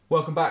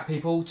Welcome back,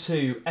 people,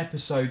 to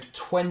episode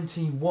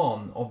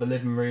 21 of the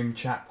Living Room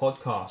Chat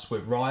podcast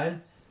with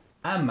Ryan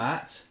and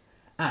Matt,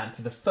 and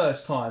for the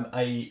first time,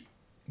 a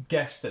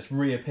guest that's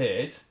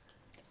reappeared.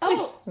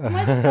 Oh,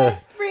 my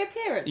first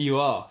reappearance. You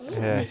are.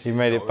 Yeah, you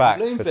made it back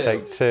for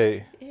take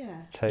two.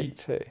 Yeah. Take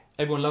two.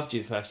 Everyone loved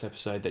you the first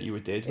episode that you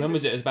did. When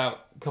was it? It was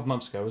about a couple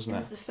months ago, wasn't it?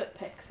 It was the foot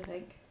pics, I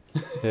think.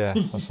 Yeah,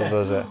 that's what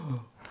does it.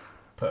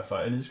 Put a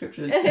photo in the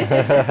description.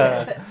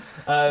 Yes.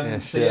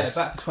 Yeah,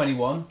 back to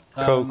 21.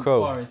 Cool.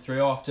 Firing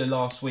through after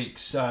last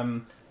week's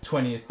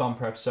 20th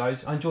bumper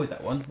episode. I enjoyed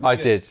that one. I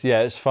did,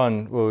 yeah, it's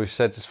fun. Well, we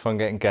said it's fun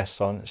getting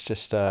guests on. It's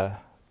just a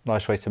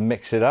nice way to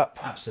mix it up.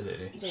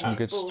 Absolutely. You don't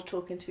get bored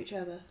talking to each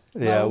other.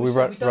 Yeah, No, we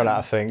run out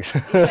of things.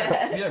 We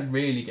don't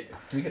really get...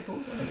 Do we get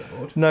bored? I don't get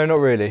bored. No, not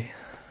really.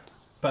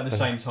 But at the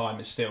same time,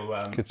 it's still...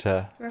 Good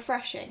to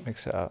refreshing.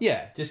 mix it up.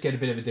 Yeah, just get a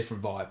bit of a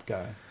different vibe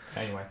going.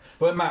 Anyway.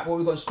 But Matt, what have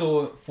we got in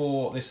store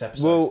for this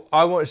episode? Well,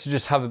 I wanted to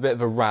just have a bit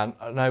of a rant.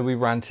 I know we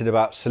ranted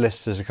about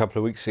solicitors a couple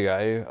of weeks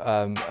ago,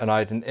 and I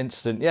had an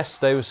incident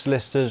yesterday with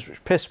solicitors,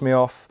 which pissed me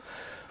off,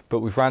 but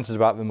we've ranted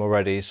about them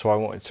already, so I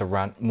wanted to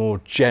rant more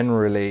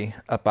generally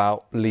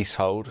about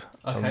leasehold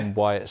and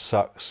why it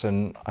sucks,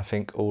 and I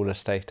think all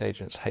estate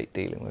agents hate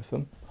dealing with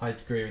them. I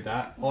agree with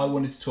that. I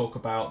wanted to talk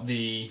about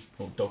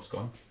dog's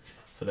gone.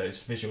 For those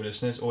visual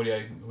listeners,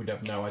 audio would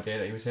have no idea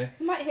that he was here.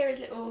 You might hear his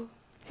little...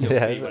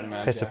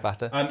 Pitter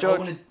patter. I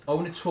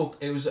want to talk.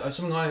 It was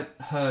something I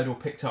heard or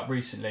picked up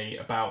recently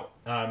about.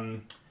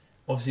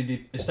 Obviously,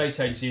 the estate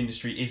agency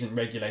industry isn't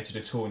regulated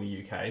at all in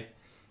the UK,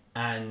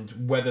 and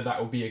whether that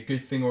will be a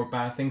good thing or a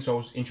bad thing. So I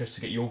was interested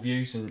to get your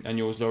views and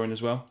yours, Lauren,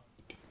 as well.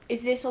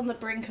 Is this on the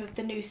brink of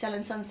the new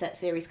Selling Sunset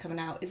series coming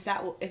out?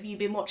 Have you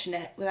been watching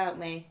it without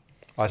me?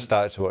 I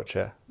started to watch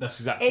it. That's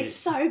exactly. It's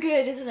so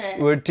good, isn't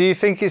it? Well, do you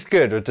think it's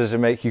good, or does it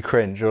make you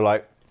cringe, or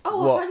like?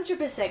 Oh, what?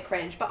 100%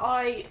 cringe. But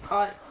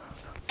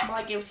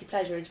my guilty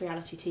pleasure is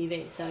reality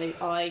TV, so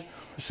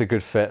It's a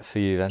good fit for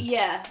you then.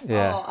 Yeah.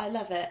 Oh, I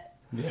love it.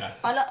 Yeah.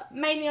 I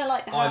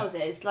like the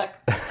houses. Like,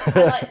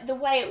 I like the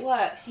way it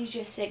works. You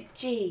just think,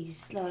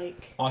 geez,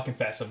 like. I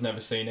confess, I've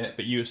never seen it,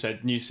 but you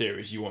said new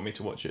series. You want me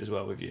to watch it as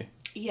well with you?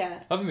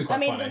 Yeah. I think it'd be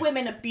quite funny. The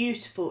women are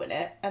beautiful in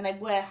it, and they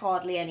wear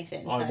hardly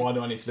anything. So. Why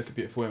do I need to look at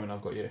beautiful women?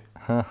 I've got you.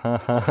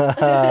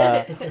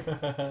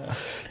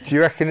 Do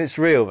you reckon it's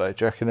real though?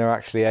 Do you reckon they're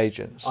actually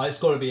agents? It's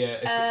got to be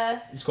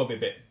it's got to be a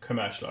bit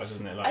commercialised,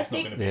 isn't it? Like, it's not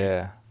going to be.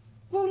 Yeah.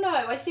 Well, no,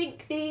 I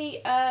think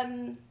the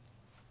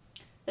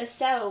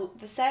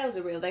sales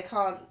are real. They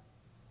can't,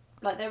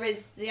 like, there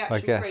is the actual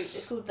group.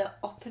 It's called the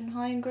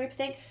Oppenheim Group, I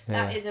think.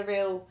 Yeah. That is a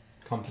real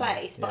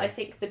place, but yeah. I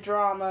think the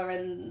drama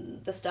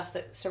and the stuff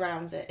that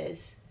surrounds it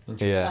is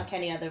like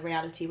any other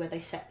reality where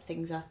they set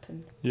things up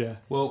and. Yeah.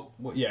 Well,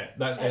 yeah.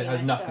 It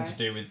has nothing to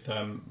do with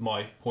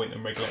my point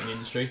in regulating the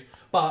industry,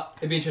 but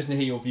it'd be interesting to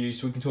hear your views,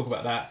 so we can talk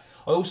about that.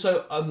 I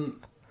also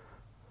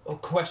a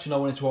question I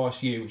wanted to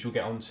ask you, which we'll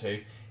get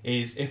onto,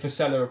 is if a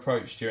seller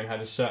approached you and had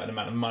a certain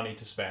amount of money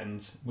to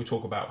spend, we'll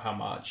talk about how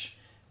much.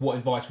 What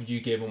advice would you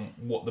give on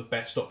what the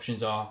best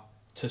options are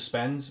to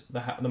spend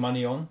the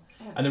money on?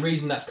 And the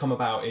reason that's come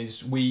about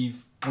is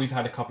we've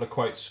had a couple of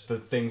quotes for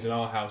things in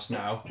our house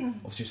now.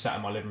 Obviously, we're sat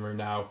in my living room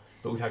now,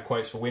 but we've had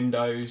quotes for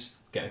windows,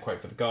 getting a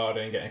quote for the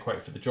garden, getting a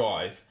quote for the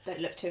drive. Don't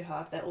look too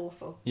hard; they're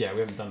awful. Yeah, we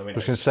haven't done the I windows.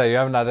 was going to say, you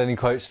haven't had any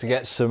quotes to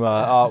get some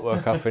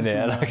artwork up in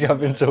here, like I've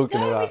been talking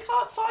No, about. we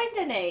can't find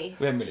any.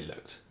 We haven't really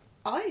looked.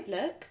 I'd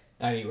look.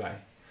 Anyway,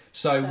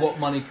 so what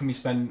money can we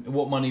spend?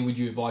 What money would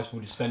you advise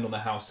people to spend on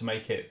their house to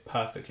make it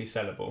perfectly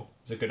sellable?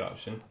 It's a good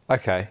option.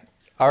 Okay,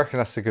 I reckon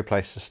that's a good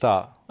place to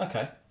start.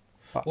 Okay.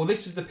 Well,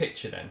 this is the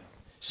picture then.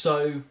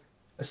 So,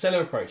 a seller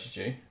approaches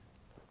you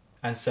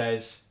and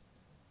says,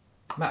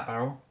 Matt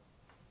Barrell,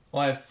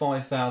 I have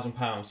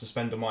 £5,000 to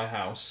spend on my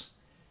house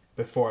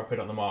before I put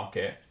it on the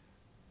market.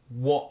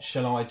 What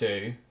shall I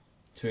do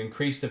to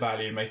increase the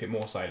value and make it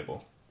more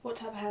saleable? What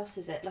type of house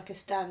is it? Like a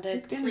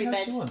standard Any house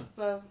 3-bed? you want.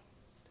 Well,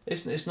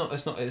 It's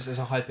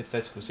a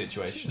hypothetical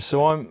situation.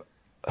 So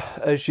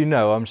as you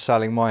know, I'm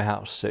selling my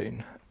house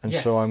soon. And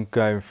Yes. so I'm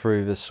going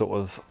through this sort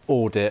of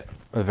audit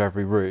of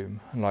every room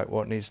and like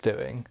what needs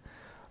doing.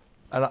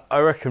 And I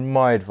reckon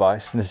my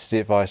advice, and this is the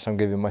advice I'm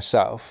giving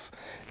myself,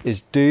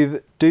 is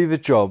do the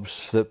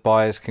jobs that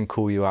buyers can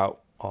call you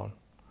out on.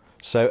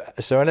 So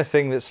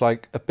anything that's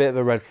like a bit of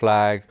a red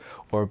flag,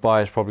 or a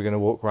buyer's probably going to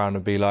walk around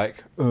and be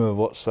like, oh,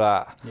 what's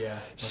that? Yeah.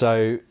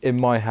 So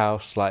in my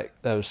house, like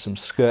there was some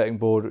skirting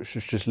board which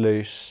was just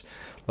loose,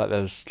 like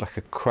there was like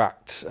a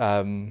cracked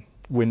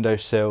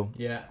windowsill.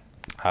 Yeah.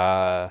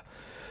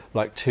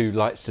 Like two down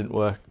lights didn't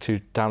work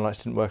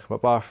in my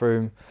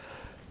bathroom.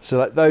 So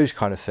like those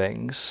kind of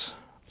things.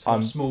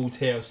 Some small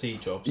TLC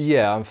jobs.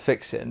 Yeah, I'm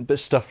fixing. But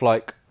stuff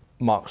like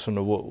marks on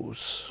the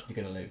walls. You're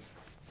going to leave.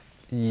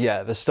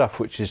 Yeah, the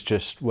stuff which is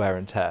just wear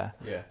and tear.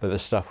 Yeah. But the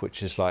stuff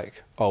which is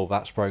like, oh,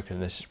 that's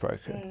broken, this is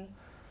broken.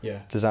 Yeah.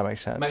 Does that make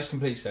sense? Makes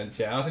complete sense,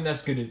 yeah. And I think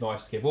that's good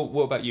advice to give.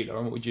 What about you,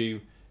 Lauren? What would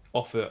you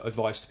offer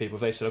advice to people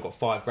if they said, I've got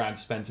 £5,000 to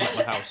spend to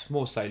make my house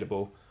more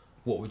saleable?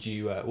 What would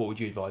you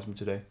advise them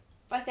to do?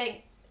 I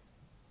think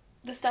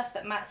the stuff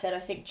that Matt said, I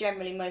think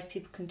generally most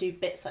people can do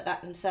bits like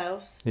that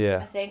themselves. Yeah.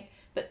 I think,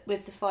 but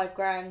with the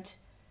 £5,000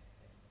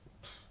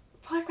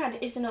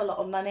 isn't a lot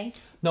of money.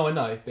 No, I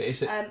know, but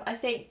it's. I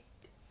think.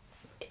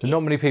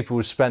 Not many people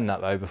would spend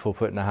that though before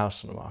putting a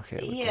house on the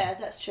market. Yeah,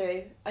 that's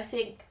true. I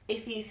think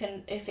if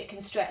it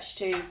can stretch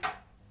to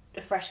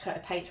a fresh coat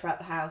of paint throughout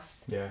the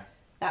house,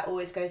 that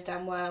always goes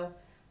down well.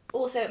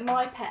 Also,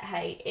 my pet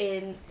hate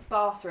in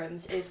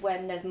bathrooms is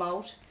when there's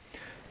mould.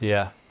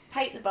 Yeah.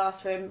 Paint the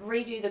bathroom,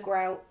 redo the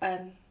grout,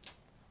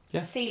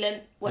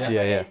 sealant, whatever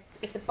it is.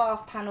 If the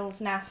bath panel's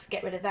naff,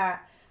 get rid of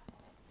that.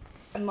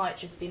 It might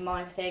just be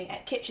my thing.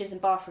 Kitchens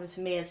and bathrooms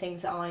for me are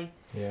things that I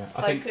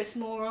focus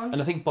more on.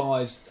 And I think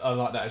buyers are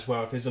like that as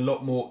well. If there's a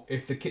lot more,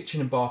 if the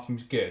kitchen and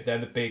bathroom's good, they're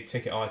the big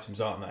ticket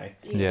items, aren't they?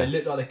 Yeah. They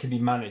look like they can be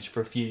managed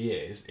for a few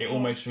years. It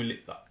almost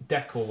really,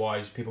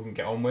 decor-wise, people can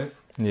get on with.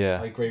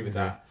 Yeah. I agree with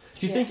that.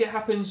 Do you think it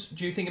happens?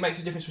 Do you think it makes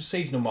a difference with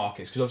seasonal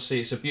markets? Because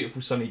obviously it's a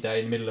beautiful sunny day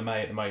in the middle of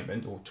May at the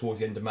moment, or towards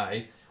the end of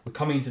May. We're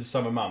coming into the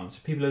summer months.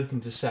 If people are looking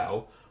to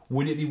sell,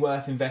 would it be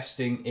worth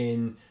investing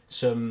in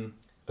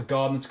a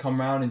garden to come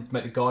around and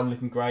make the garden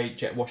looking great,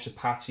 jet wash the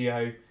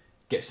patio,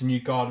 get some new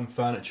garden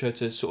furniture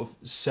to sort of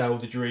sell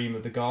the dream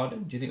of the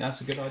garden? Do you think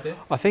that's a good idea?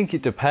 I think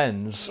it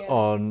depends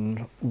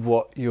on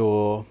what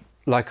you're...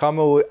 Like, I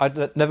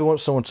never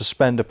want someone to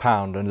spend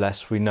 £1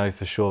 unless we know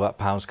for sure that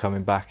pound's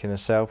coming back in a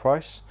sale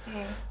price.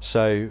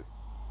 So,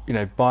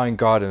 buying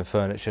garden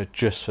furniture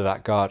just for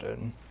that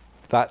garden,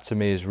 that to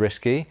me is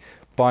risky.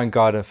 Buying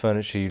garden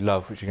furniture you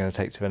love, which you're going to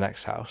take to the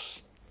next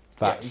house,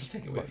 that's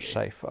much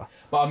safer.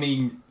 But I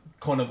mean,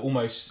 kind of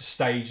almost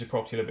stage the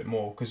property a little bit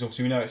more, because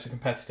obviously we know it's a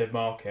competitive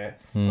market.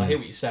 I hear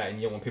what you're saying,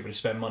 you don't want people to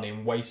spend money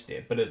and waste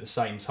it, but at the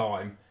same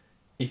time,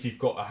 if you've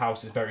got a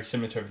house that's very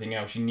similar to everything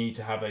else, you need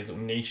to have those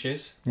little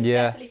niches. I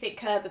definitely think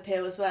curb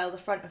appeal as well, the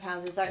front of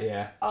houses. Like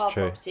our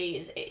property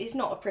is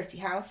not a pretty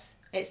house.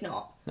 It's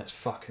not. That's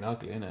fucking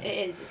ugly, isn't it?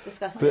 It is, it's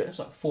disgusting. It was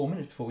like 4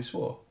 minutes before we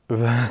swore.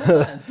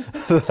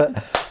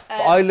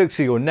 I looked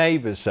at your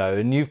neighbours though,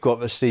 and you've got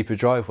the steeper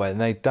driveway and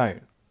they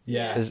don't.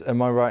 Yeah.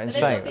 Am I right in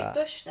saying that? They've got a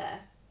big bush there.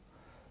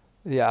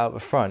 Yeah, out the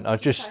front.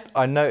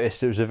 I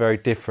noticed it was a very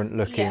different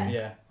looking.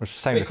 Yeah. It's the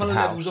same It kind of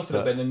house, levels off a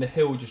little bit, and then the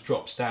hill just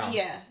drops down.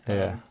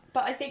 Yeah.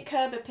 But I think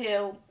curb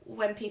appeal,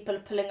 when people are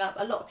pulling up,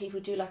 a lot of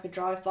people do like a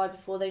drive-by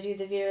before they do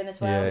the viewing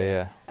as well.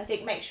 Yeah. I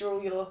think make sure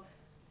all your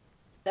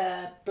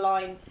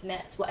blinds,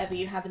 nets, whatever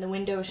you have in the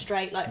window are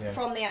straight.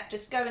 From the act,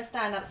 just go and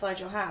stand outside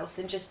your house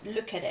and just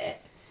look at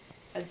it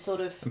and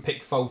sort of... And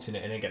pick fault in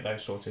it and then get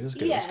those sorted. That's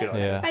good. That's good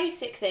idea.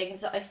 Basic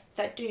things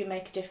that do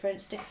make a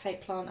difference. Stick a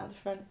fake plant out the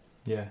front.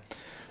 Yeah,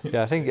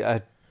 I think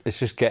it's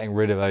just getting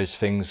rid of those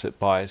things that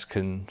buyers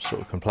can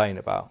sort of complain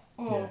about.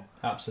 Yeah,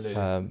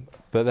 absolutely.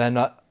 But then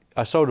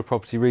I sold a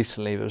property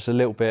recently that was a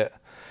little bit...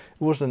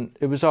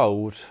 It was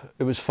old,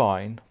 it was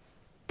fine,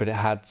 but it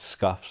had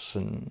scuffs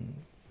and,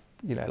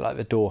 like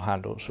the door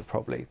handles were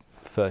probably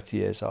 30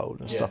 years old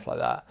and stuff like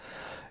that.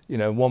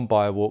 One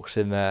buyer walks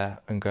in there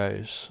and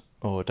goes,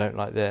 "Oh, I don't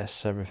like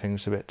this,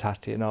 everything's a bit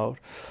tatty and old."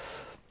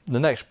 The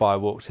next buyer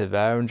walked in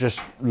there and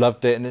just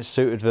loved it and it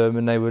suited them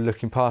and they were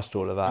looking past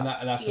all of that.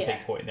 And that's the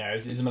big point there.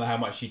 It doesn't matter how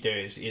much you do,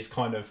 it's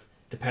kind of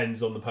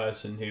depends on the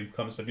person who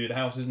comes to view the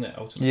house, isn't it,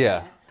 ultimately?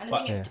 Yeah. And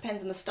I think it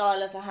depends on the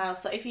style of the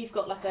house. Like if you've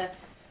got like a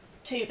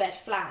 2-bed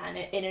flat and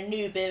in a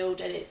new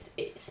build and it's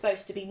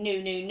supposed to be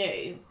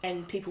new,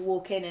 and people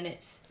walk in and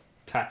it's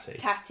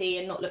tatty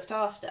and not looked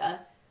after,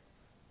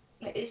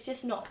 it's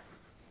just not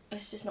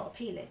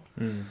appealing.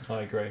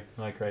 I agree.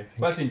 Well,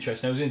 that's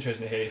interesting. It was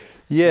interesting to hear.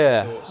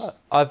 Yeah,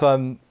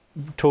 I've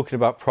talking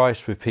about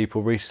price with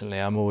people recently.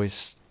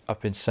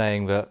 I've been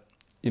saying that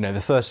the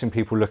first thing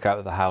people look at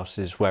with the house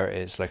is where it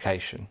is,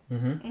 location.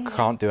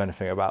 Can't do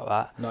anything about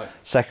that. No.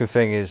 Second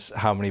thing is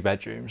how many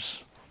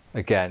bedrooms.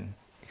 Again,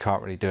 you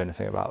can't really do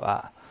anything about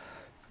that.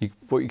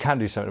 What you can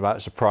do something about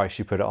is the price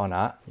you put it on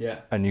at. Yeah.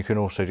 And you can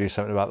also do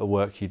something about the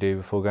work you do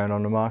before going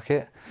on the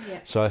market. Yeah.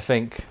 So I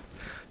think,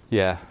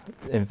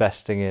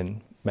 investing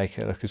in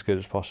making it look as good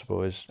as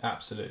possible is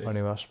absolutely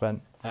money well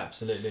spent.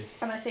 Absolutely.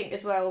 And I think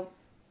as well,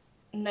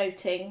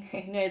 noting,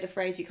 the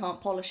phrase "you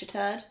can't polish a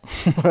turd."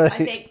 I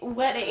think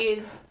when it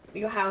is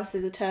your house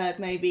is a turd,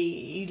 maybe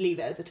you leave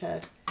it as a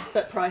turd,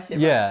 but price it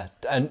right.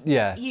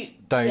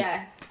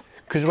 Don't.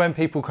 Because when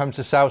people come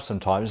to sell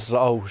sometimes, it's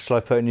like, "Oh, shall I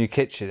put a new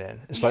kitchen in?"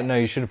 It's like, no,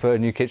 you should have put a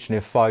new kitchen in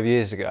 5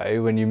 years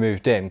ago when you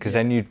moved in, because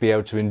then you'd be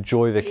able to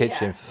enjoy the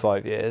kitchen for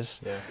 5 years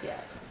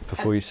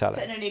before you sell it.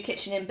 Putting a new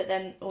kitchen in, but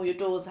then all your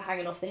doors are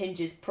hanging off the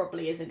hinges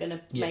probably isn't going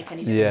to make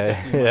any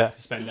difference. Yeah.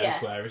 To spend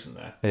elsewhere, isn't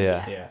there?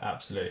 Yeah,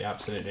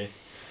 absolutely.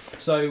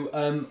 So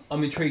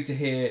I'm intrigued to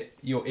hear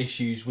your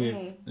issues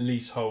with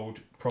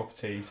leasehold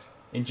properties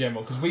in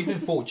general, because we've been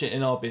fortunate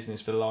in our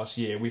business for the last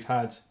year. We've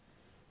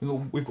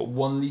got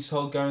one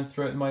leasehold going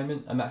through at the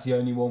moment, and that's the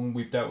only one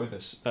we've dealt with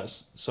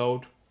that's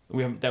sold.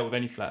 We haven't dealt with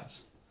any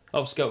flats.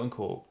 Oh, Skelton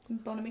Court.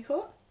 Bonamy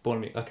Court?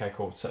 Bonamy. Okay,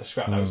 cool. So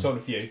scrap that. We've sold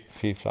a few.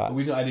 Flats. But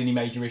we've not had any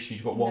major issues.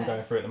 We've got one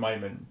going through at the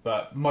moment,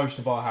 but most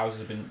of our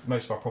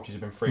properties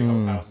have been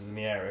freehold houses in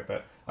the area.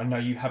 But I know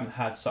you haven't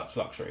had such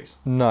luxuries.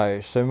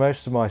 No, so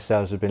most of my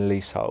sales have been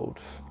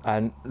leasehold,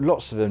 and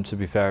lots of them, to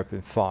be fair, have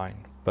been fine.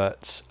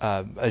 But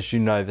as you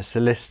know, the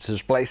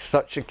solicitors play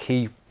such a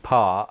key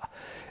part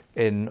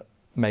in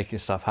making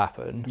stuff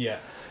happen. Yeah.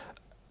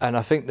 And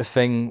I think the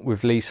thing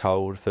with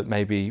leasehold that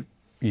maybe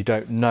you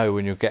don't know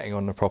when you're getting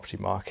on the property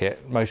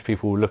market, most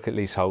people will look at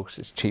leasehold because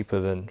it's cheaper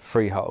than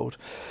freehold.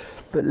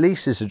 But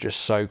leases are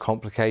just so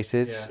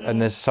complicated,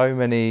 and there's so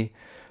many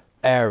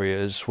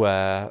areas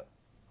where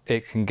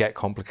it can get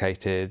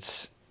complicated.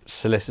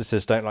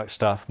 Solicitors don't like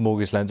stuff,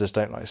 mortgage lenders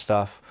don't like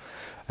stuff,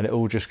 and it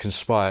all just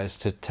conspires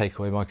to take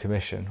away my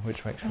commission,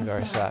 which makes me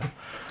very sad.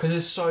 Because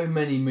there's so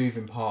many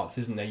moving parts,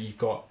 isn't there? You've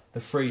got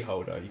the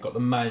freeholder, you've got the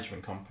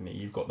management company,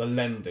 you've got the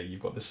lender,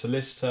 you've got the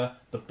solicitor,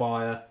 the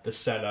buyer, the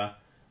seller,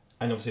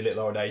 and obviously a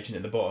little old agent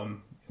at the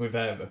bottom with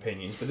their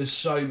opinions. But there's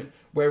so many,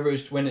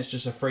 whereas when it's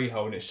just a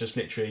freehold, it's just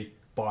literally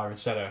buyer and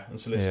seller and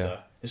solicitor.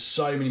 There's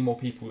so many more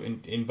people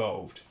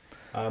involved.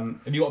 Have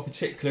you got a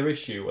particular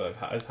issue that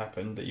has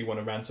happened that you want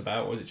to rant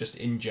about, or is it just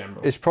in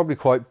general? It's probably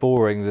quite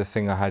boring, the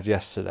thing I had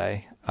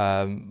yesterday.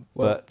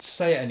 But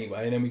say it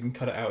anyway, and then we can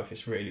cut it out if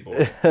it's really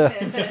boring.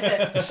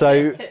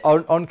 So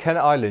on Kent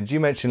Island, you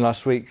mentioned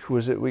last week,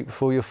 was it week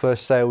before, your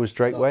first sale was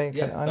Drake Way in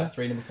Kent Island? Yeah,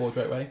 3 number 4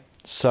 Drake Way.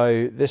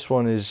 So this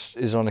one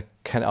is on a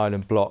Kent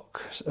Island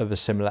block of a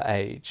similar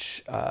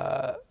age,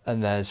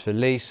 and there's the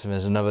lease, and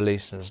there's another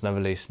lease, and there's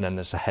another lease, and then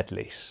there's a head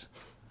lease.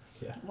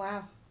 Yeah.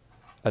 Wow.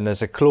 And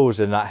there's a clause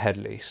in that head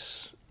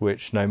lease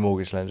which no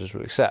mortgage lenders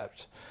will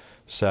accept.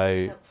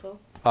 So Helpful.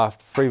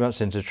 after 3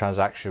 months into the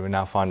transaction, we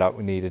now find out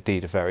we need a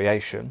deed of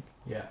variation.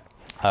 Yeah.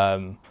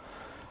 And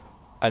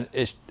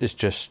it's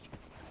just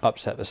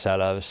upset the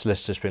seller. The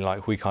solicitor's been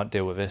like, we can't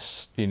deal with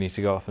this. You need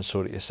to go off and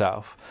sort it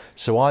yourself.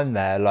 So I'm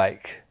there,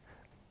 like,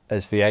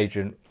 as the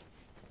agent,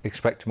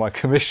 expecting my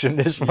commission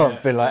this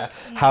month, being like,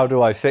 how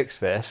do I fix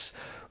this?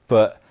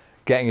 But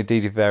getting a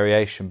deed of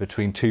variation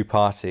between two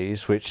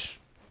parties, which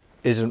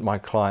isn't my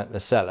client, the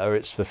seller,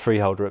 it's the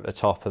freeholder at the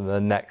top and the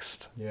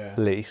next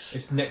lease.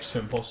 It's next to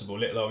impossible.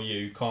 Little old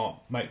you can't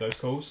make those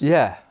calls.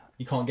 Yeah.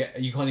 You can't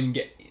even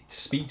get to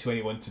speak to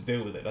anyone to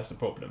deal with it. That's the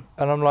problem.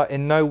 And I'm like,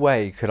 in no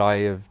way could I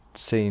have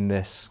seen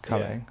this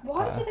coming. Yeah.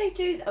 Why do they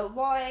do that?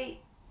 Why?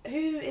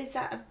 Who is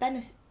that of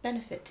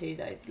benefit to,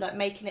 though? Like,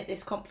 making it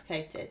this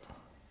complicated?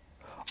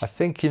 I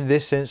think in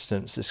this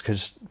instance, it's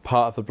because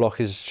part of the block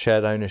is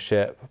shared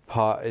ownership,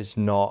 part is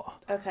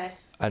not. Okay.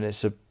 And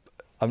it's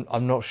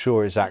I'm not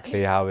sure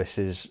exactly how this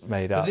is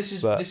made up. This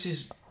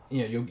is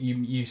you know,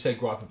 you said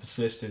gripe with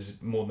solicitors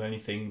more than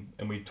anything,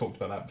 and we talked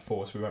about that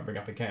before, so we won't bring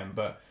it up again.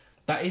 But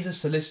that is a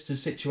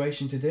solicitor's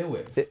situation to deal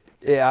with. It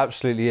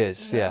absolutely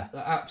is, yeah.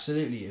 That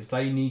absolutely is.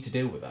 They need to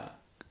deal with that.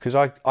 Because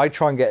I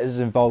try and get as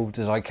involved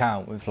as I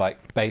can with,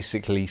 like,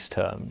 basic lease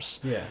terms.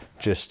 Yeah.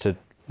 Just to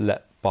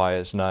let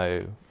buyers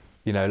know,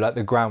 you know, like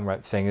the ground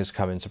rent thing has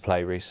come into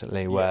play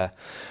recently, where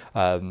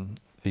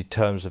the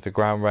terms of the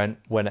ground rent,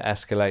 when it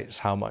escalates,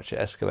 how much it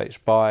escalates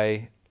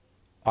by,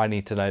 I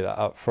need to know that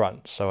up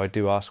front. So I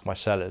do ask my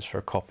sellers for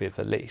a copy of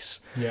the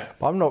lease. Yeah.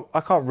 But I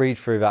can't read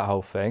through that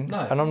whole thing. No.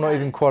 And I'm not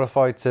even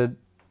qualified to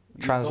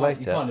translate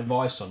it. You can't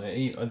advise on it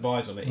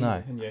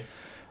either, can you?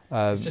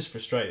 It's just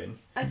frustrating.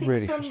 I think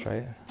really from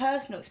frustrating.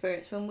 Personal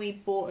experience, when we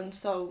bought and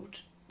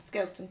sold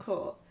Skelton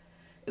Court,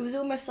 it was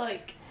almost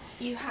like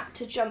you had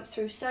to jump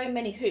through so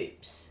many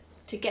hoops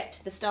to get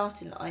to the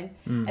starting line,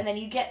 and then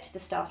you get to the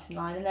starting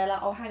line and they're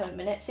like, oh, hang on a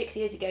minute, 6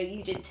 years ago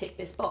you didn't tick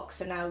this box,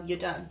 so now you're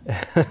done.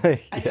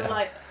 And you're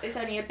like, it's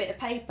only a bit of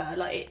paper.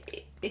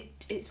 Like,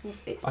 it's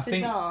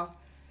bizarre.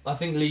 I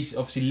think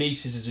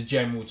leases as a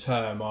general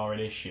term are an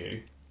issue.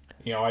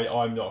 You know,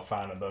 I'm not a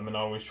fan of them, and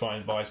I always try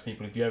and advise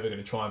people, if you're ever going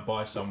to try and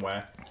buy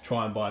somewhere,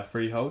 try and buy a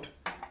freehold.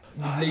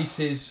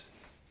 Leases,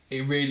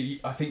 I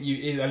think it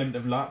is an element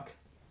of luck.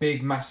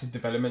 Big, massive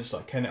developments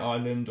like Kent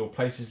Island or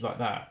places like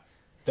that,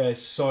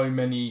 there's so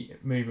many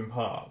moving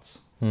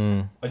parts.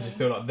 I just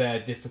feel like they're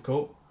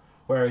difficult.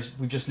 Whereas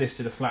we've just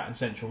listed a flat in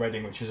Central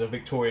Reading, which is a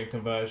Victorian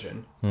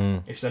conversion.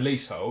 It's a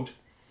leasehold,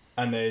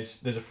 and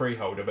there's a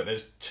freeholder, but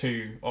there's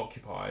 2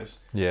 occupiers.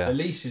 Yeah. The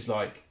lease is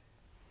like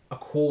a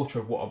quarter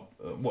of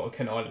what a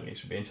Kent Island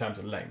lease would be in terms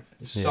of length.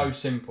 It's so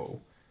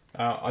simple.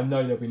 I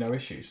know there'll be no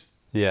issues.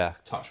 Yeah.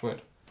 Touch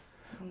wood.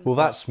 Well,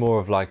 that's more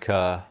of like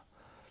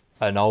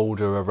an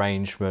older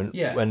arrangement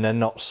when they're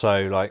not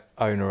so, like,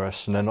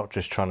 onerous, and they're not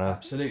just trying to...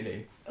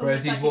 Absolutely.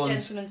 Whereas these ones, a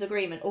gentleman's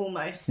agreement,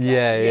 almost.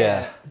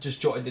 Yeah. Just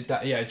jotted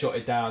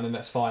down, and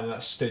that's fine, and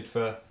that's stood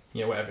for,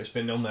 you know, whatever it's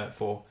been on there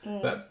for.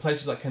 But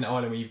places like Kent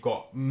Island, where you've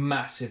got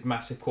massive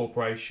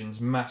corporations,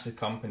 massive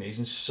companies,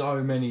 and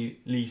so many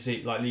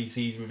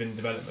leasees within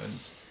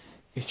developments,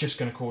 it's just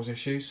going to cause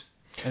issues.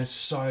 And there's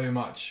so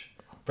much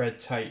red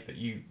tape that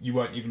you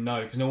won't even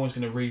know, because no one's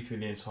going to read through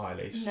the entire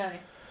lease. No.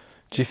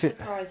 Do you think?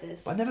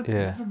 Surprises. I never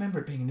remember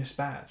it being this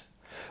bad.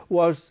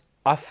 Well,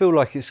 I feel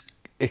like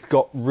it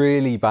got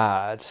really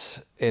bad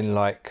in,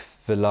 like,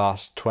 the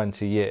last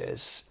 20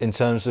 years in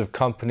terms of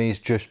companies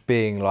just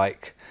being,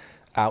 like,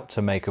 out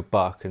to make a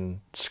buck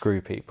and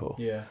screw people.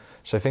 Yeah.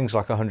 So things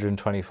like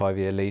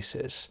 125-year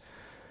leases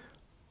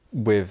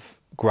with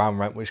ground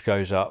rent which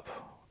goes up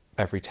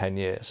every 10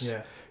 years.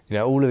 Yeah. You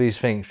know, all of these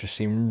things just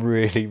seem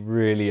really,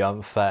 really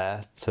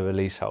unfair to the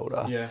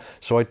leaseholder. Yeah.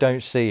 So I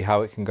don't see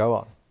how it can go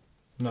on.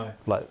 No.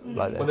 Like this.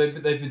 Well,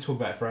 they've been talking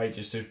about it for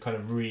ages to kind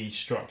of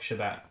restructure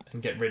that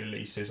and get rid of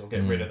leases or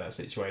get rid of that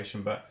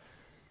situation. But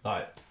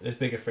like, there's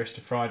bigger fish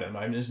to fry at the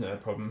moment, isn't there?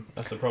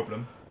 That's the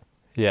problem.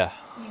 Yeah.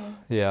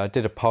 I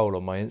did a poll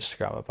on my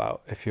Instagram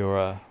about if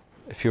you're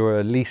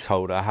a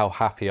leaseholder, how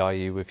happy are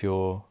you with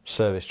your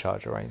service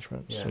charge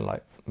arrangements? Yeah. And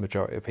like, the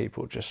majority of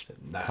people just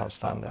can't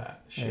stand it.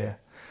 Shit. Yeah.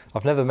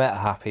 I've never met a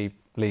happy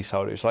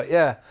leaseholder who's like,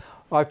 yeah,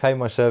 I pay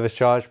my service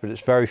charge, but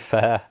it's very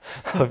fair.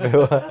 I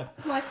feel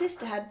my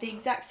sister had the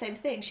exact same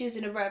thing. She was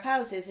in a row of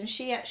houses, and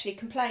she actually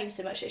complained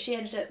so much that she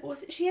ended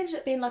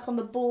up being like on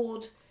the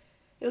board.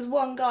 It was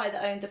one guy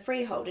that owned the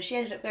freeholder. She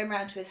ended up going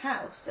round to his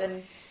house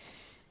and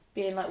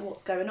being like,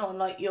 "What's going on?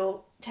 Like,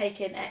 you're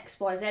taking X,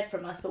 Y, Z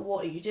from us, but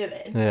what are you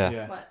doing?"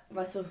 Yeah.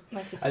 My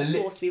sister's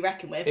forced to be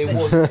reckoned with. It but,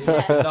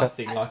 was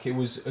nothing. Like, it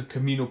was a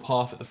communal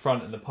path at the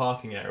front and the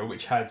parking area,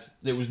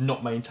 it was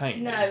not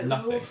maintained. No, it was it was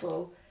nothing.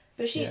 awful.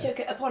 But she took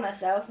it upon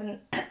herself and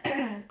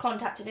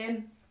contacted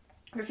him,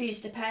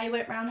 refused to pay,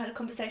 went round, had a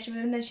conversation with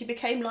him, and then she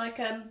became like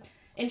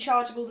in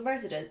charge of all the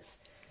residents.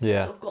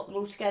 Yeah. Sort of got them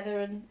all together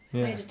and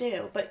made a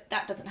deal. But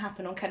that doesn't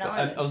happen on Kent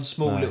Island. And on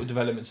small little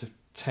developments of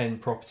 10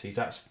 properties,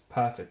 that's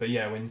perfect. But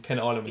yeah, when Kent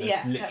Island,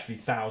 there's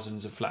literally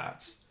thousands of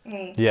flats.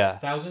 Yeah.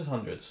 Thousands,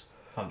 hundreds.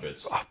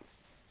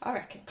 I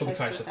reckon Probably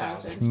close to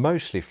 1,000.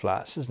 Mostly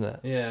flats, isn't it?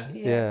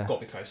 Yeah.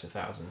 Got to be close to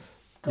thousands,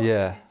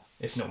 Yeah.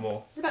 if not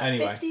more. There's about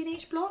Anyway. 50 in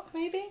each block,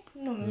 maybe?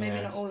 No, maybe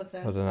Yeah. not all of I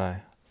them. don't know.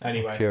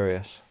 Anyway. I'm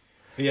curious.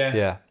 But yeah.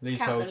 Yeah. Count them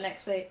Leaseholds.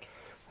 next week.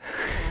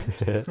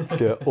 Do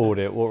an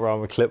audit, walk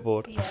around with a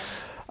clipboard.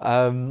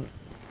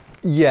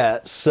 Yeah.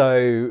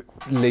 So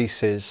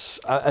leases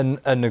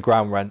and the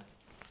ground rent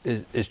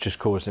is just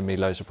causing me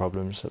loads of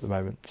problems at the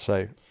moment.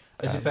 So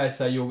Is it fair to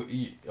say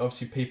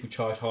obviously people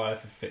charge higher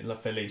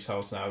for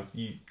leaseholds now?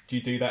 Do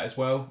you do that as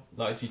well?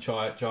 Like, do you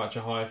charge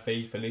a higher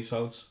fee for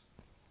leaseholds?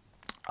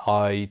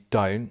 I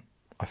don't.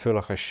 I feel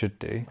like I should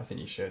do. I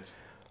think you should.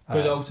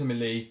 Because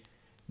ultimately,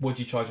 what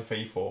do you charge a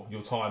fee for?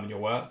 Your time and your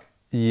work?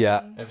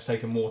 Yeah. If it's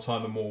taking more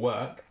time and more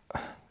work?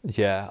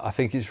 Yeah, I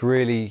think it's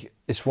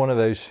one of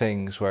those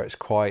things where it's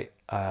quite,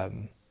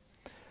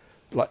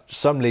 like,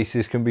 some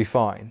leases can be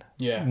fine.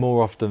 Yeah.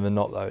 More often than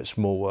not, though, it's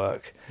more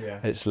work. Yeah.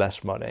 It's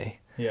less money.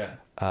 Yeah.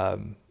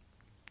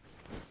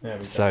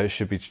 So it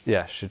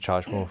should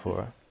charge more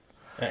for it.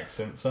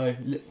 Excellent. So,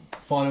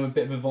 final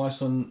bit of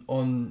advice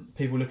on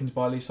people looking to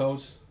buy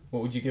leaseholds.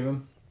 What would you give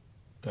them?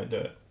 Don't do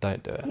it.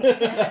 Don't do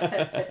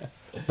it.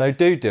 No,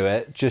 do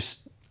it. Just,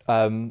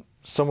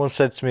 someone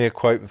said to me a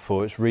quote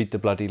before, it's read the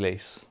bloody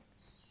lease.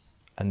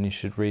 And you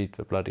should read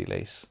the bloody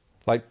lease.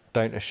 Like,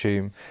 don't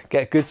assume.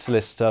 Get a good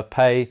solicitor,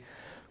 pay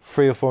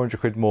 300 or 400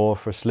 quid more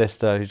for a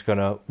solicitor who's going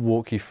to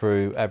walk you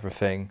through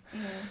everything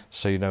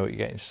so you know what you're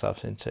getting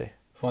yourselves into.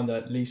 Find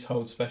a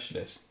leasehold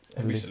specialist.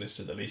 Every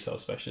solicitor's a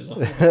leasehold specialist.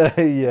 Yeah.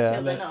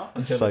 Until they're not.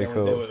 Until So they don't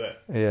cool. deal with it.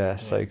 Yeah,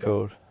 so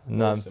cool.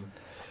 No. Awesome.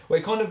 Well,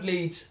 it kind of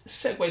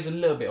segues a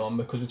little bit on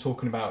because we're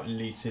talking about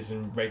leases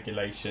and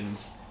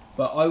regulations.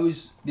 But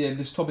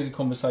this topic of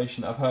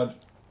conversation I've heard,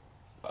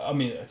 I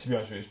mean, to be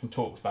honest with you, it's been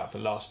talked about for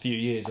the last few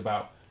years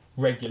about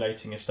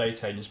regulating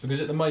estate agents,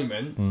 because at the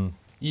moment,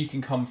 you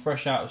can come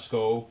fresh out of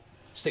school,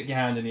 stick your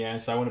hand in the air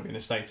and say, I want to be an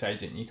estate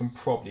agent, and you can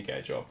probably get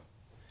a job.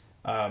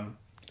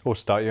 Or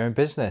start your own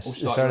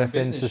business.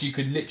 You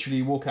could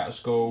literally walk out of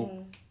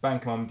school,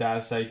 bank mum and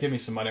dad, say, give me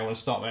some money, I want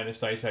to start my own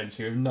estate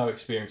agency with no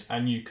experience,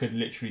 and you could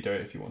literally do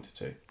it if you wanted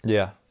to.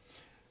 Yeah.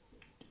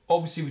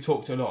 Obviously, we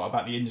talked a lot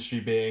about the industry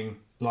being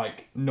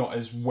like not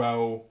as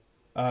well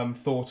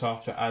thought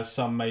after as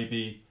some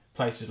maybe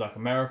places like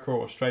America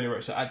or Australia, where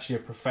it's actually a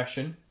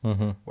profession,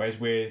 whereas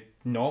we're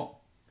not.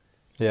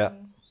 Yeah.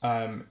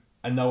 And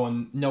no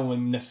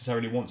one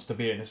necessarily wants to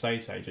be an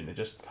estate agent. It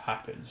just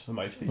happens for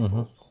most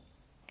people.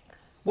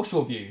 What's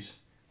your views?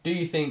 Do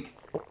you think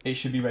it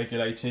should be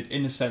regulated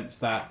in the sense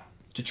that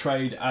to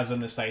trade as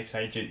an estate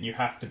agent, you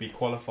have to be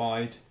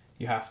qualified,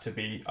 you have to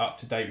be up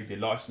to date with your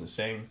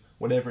licensing,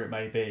 whatever it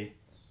may be,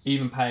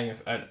 even paying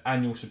an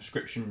annual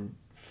subscription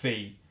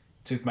fee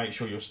to make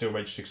sure you're still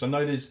registered? Because I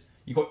know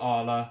you've got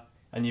ALA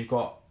and you've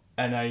got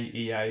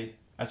NAEA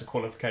as a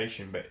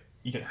qualification, but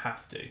you don't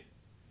have to.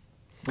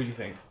 What do you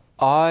think?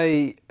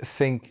 I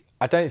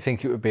don't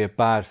think it would be a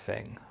bad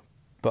thing,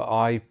 but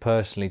I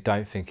personally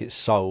don't think it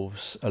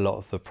solves a lot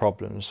of the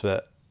problems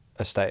that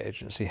a estate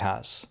agency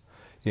has.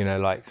 You know,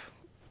 like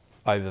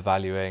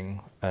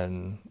overvaluing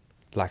and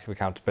lack of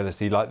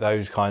accountability, like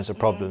those kinds of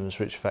problems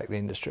which affect the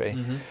industry.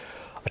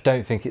 I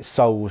don't think it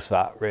solves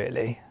that,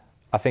 really.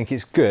 I think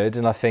it's good,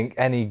 and I think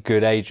any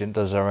good agent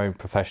does their own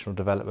professional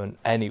development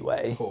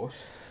anyway. Of course.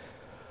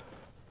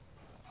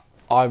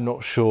 I'm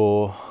not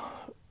sure,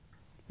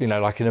 you know,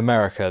 like in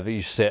America, that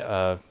you sit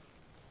a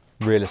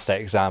real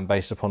estate exam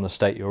based upon the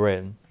state you're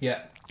in.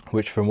 Yeah.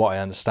 Which, from what I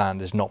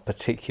understand, is not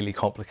particularly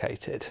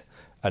complicated.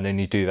 And then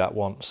you do that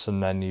once,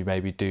 and then you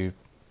maybe do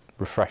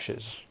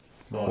refreshers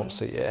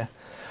once a year.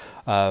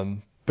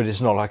 but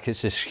it's not like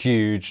it's this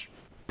huge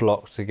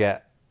block to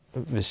get,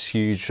 this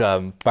huge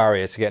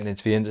barrier to getting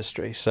into the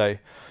industry. So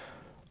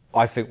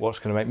I think what's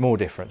going to make more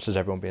difference is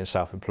everyone being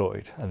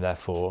self-employed and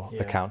therefore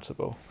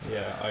accountable.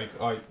 Yeah,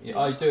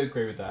 I do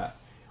agree with that.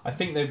 I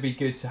think they'd be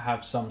good to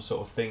have some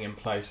sort of thing in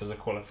place as a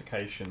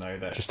qualification, though.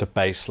 That just a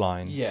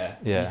baseline. Yeah.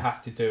 You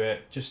have to do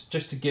it just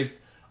to give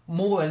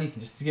more than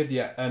anything, just to give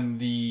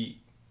the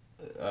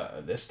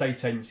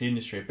estate agency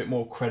industry a bit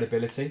more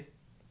credibility.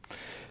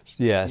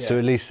 Yeah. So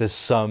at least there's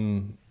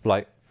some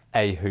like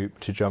a hoop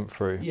to jump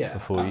through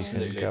before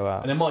absolutely. You can go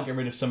out. And they might get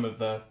rid of some of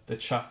the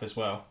chuff as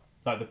well,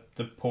 like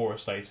the poor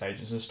estate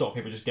agents, and stop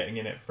people just getting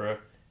in it for a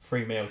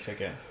free meal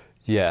ticket.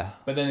 Yeah.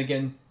 But then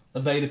again, are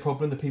they the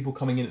problem? The people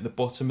coming in at the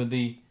bottom of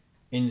the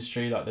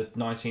industry, like the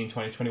 19,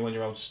 20,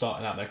 21-year-olds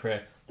starting out their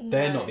career,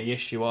 they're not the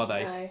issue, are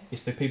they? No.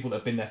 It's the people that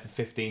have been there for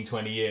 15,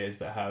 20 years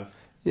that have...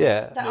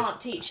 that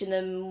aren't teaching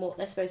them what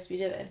they're supposed to be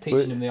doing.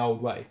 Teaching them the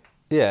old way.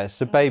 Yeah, it's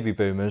the baby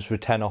boomers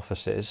with 10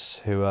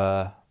 offices who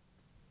are,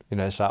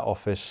 it's that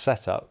office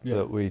setup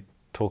that we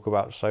talk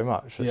about so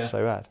much. It's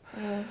so bad.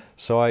 Yeah.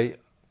 So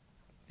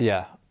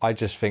I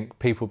just think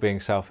people being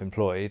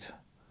self-employed,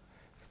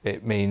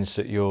 it means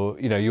that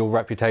your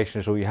reputation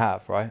is all you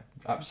have, right?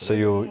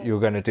 Absolutely. So you're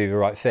going to do the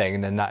right thing,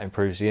 and then that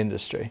improves the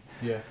industry.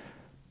 Yeah.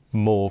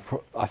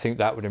 I think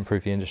that would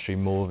improve the industry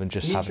more than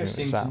just having it. It's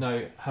interesting to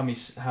know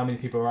how many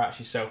people are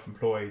actually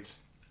self-employed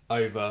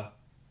over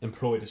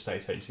employed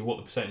estate agency. What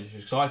the percentage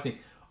is? Because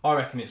I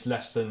reckon it's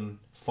less than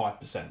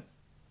 5%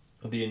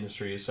 of the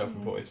industry is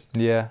self-employed.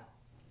 Yeah.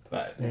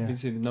 But you can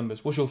see the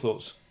numbers. What's your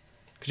thoughts?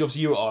 Because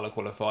obviously you were Arla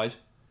qualified.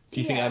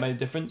 Do you think that made a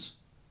difference?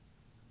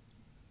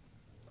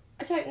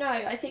 I don't know.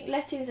 I think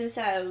lettings and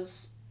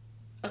sales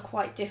are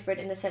quite different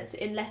in the sense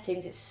that in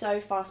lettings it's so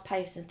fast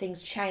paced and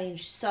things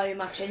change so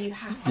much and you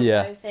have to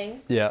know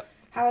things. Yeah.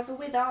 However,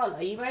 with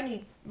Arla, you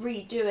only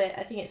redo it,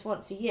 I think it's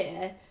once a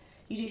year.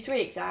 You do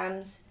 3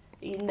 exams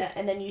and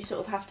then you sort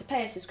of have to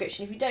pay a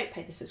subscription. If you don't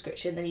pay the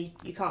subscription, then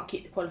you can't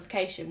keep the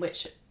qualification,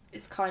 which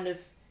is kind of...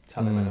 It's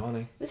how they make the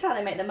money. It's how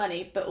they make the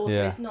money, but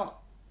also it's not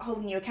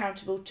holding you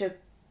accountable to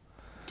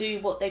do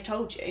what they've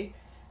told you.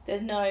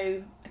 There's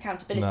no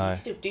accountability. You can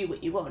still do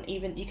what you want.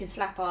 Even you can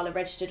slap Arla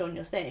registered on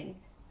your thing.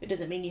 It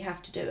doesn't mean you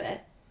have to do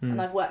it.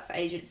 And I've worked for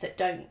agents that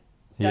don't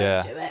do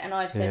it. And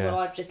I've said, well,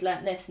 I've just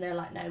learnt this. And they're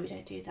like, no, we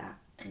don't do that.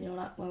 And you're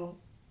like, well...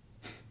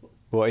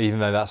 Well, even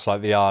though that's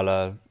like the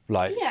Arla,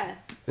 like... Yeah.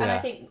 And I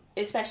think,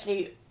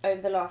 especially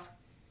over the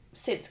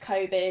since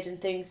COVID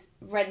and things,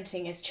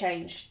 renting has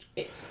changed.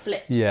 It's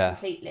flipped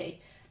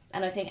completely.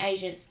 And I think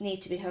agents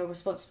need to be held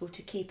responsible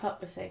to keep up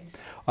with things.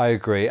 I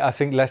agree. I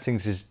think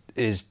lettings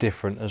is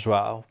different as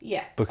well.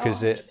 Yeah,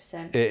 because it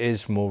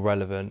is more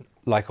relevant.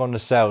 Like on the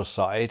sales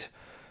side,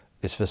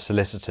 it's for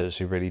solicitors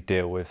who really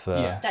deal with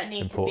that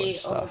need to be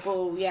stuff. on the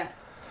ball. Yeah.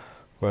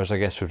 Whereas I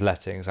guess with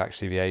lettings,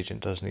 actually the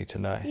agent does need to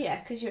know. Yeah,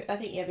 because I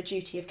think you have a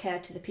duty of care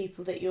to the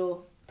people that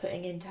you're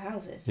putting into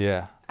houses.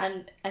 Yeah.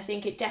 And I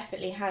think it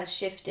definitely has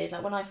shifted.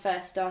 Like when I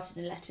first started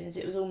in lettings,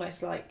 it was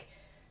almost like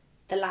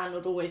the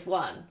landlord always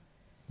won.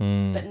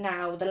 But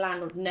now the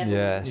landlord never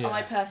wins. Yeah.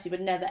 I personally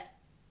would never,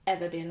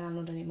 ever be a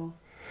landlord anymore.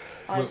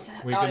 We're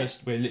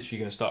literally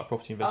going to start a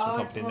property investment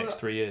company in the next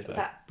 3 years.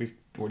 We've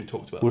already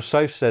talked about. Well,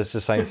 Soph says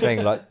the same thing.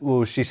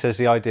 She says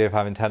the idea of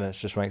having tenants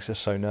just makes us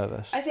so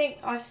nervous. I think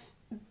I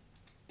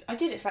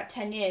did it for about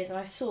 10 years and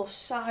I saw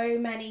so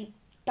many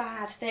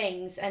bad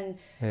things and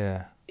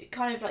it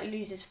kind of like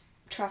loses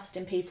trust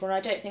in people, and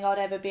I don't think I'd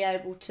ever be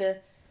able to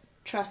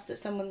trust that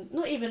someone,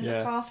 not even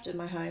look after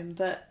my home,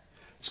 but...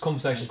 This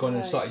conversation's gone in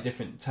a slightly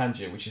different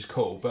tangent, which is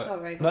cool. But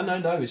sorry. No,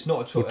 it's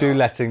not at all. We'll do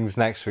lettings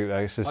next week, though.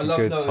 It's just a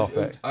good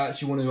topic. I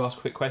actually want to ask a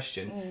quick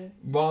question.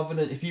 Rather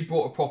than, if you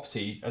bought a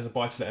property as a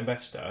buy-to-let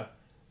investor,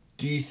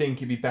 do you think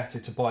it'd be better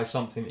to buy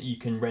something that you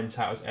can rent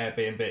out as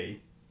Airbnb?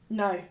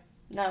 No,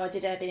 I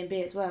did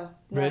Airbnb as well.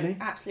 No, really?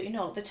 Absolutely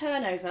not. The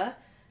turnover,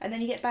 and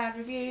then you get bad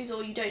reviews,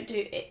 or you don't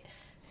do it.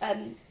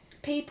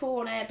 People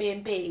on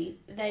Airbnb,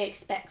 they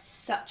expect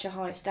such a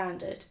high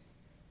standard,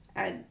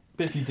 and...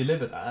 But if you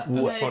deliver that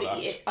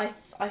product...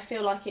 I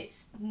feel like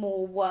it's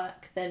more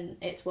work than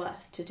it's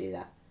worth to do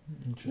that.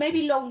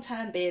 Maybe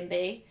long-term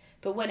B&B,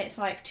 but when it's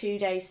like 2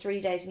 days,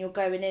 3 days, and you're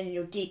going in and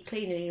you're deep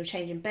cleaning and you're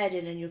changing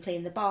bedding and you're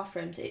cleaning the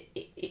bathrooms,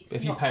 it's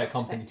if you pay a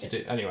company to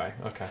do... Anyway,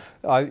 okay.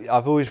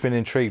 I've always been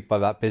intrigued by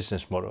that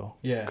business model.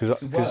 Yeah,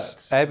 because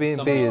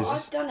Airbnb is...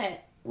 I've done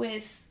it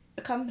with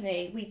a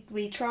company.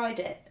 We tried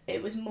it.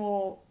 It was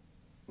more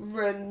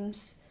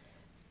rooms.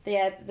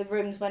 The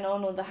rooms went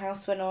on or the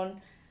house went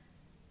on.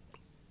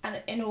 And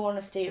in all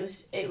honesty,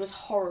 it was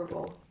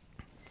horrible.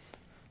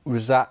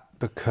 Was that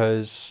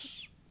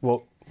because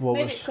what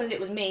Maybe was... it's because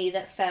it was me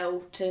that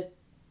fell to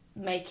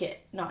make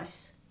it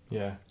nice.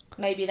 Yeah.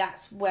 Maybe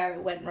that's where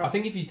it went wrong.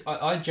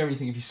 I generally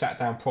think if you sat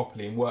down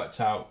properly and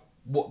worked out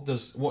what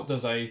does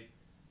a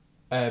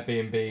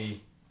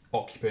Airbnb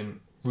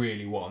occupant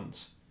really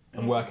want,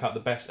 and work out the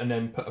best, and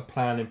then put a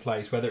plan in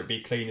place, whether it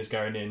be cleaners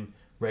going in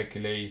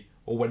regularly.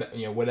 Or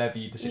whatever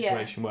the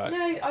situation works.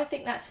 No, I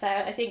think that's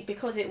fair. I think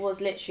because it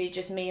was literally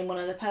just me and one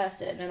other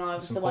person, and I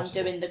was the one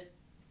doing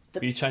the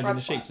Are you changing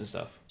the sheets and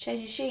stuff?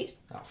 Changing sheets.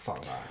 Oh,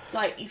 fuck that.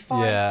 Like, you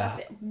find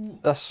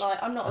stuff...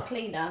 Like, I'm not a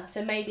cleaner,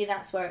 so maybe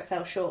that's where it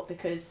fell short,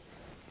 because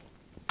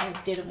I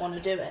didn't want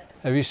to do it.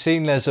 Have you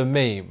seen there's a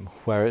meme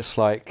where it's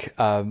like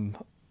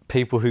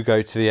people who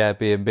go to the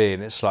Airbnb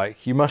and it's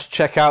like, you must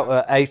check out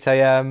at 8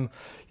 a.m,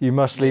 you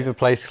must leave a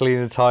place clean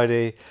and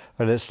tidy,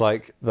 and it's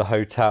like the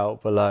hotel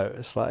below.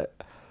 It's like,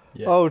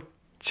 oh,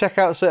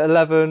 checkouts at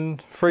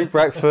 11, free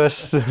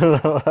breakfast.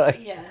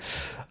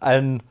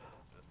 And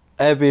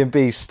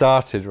Airbnb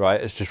started,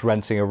 right, as just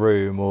renting a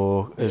room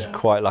or as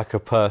quite like a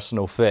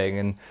personal thing,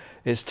 and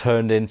it's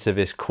turned into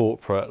this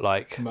corporate,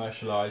 like,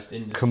 commercialised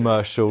industry.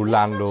 Commercial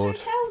landlord.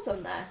 There's some hotels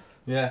on there.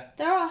 Yeah.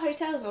 There are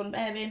hotels on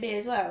Airbnb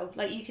as well.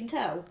 Like, you can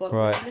tell when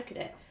you look at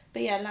it.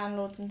 But yeah,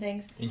 landlords and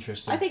things.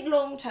 Interesting. I think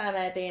long-term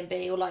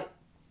Airbnb, or like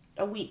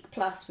a week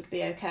plus, would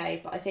be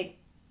okay. But I think,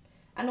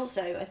 and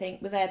also I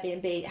think with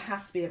Airbnb, it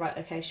has to be the right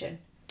location.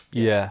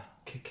 Yeah.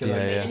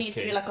 It needs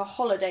to be like a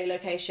holiday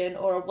location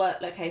or a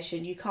work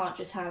location. You can't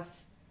just have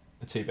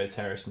a 2-bed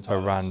terrace and a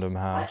random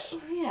house.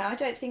 I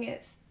don't think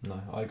it's...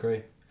 No, I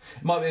agree.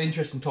 It might be an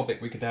interesting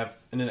topic we could have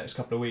in the next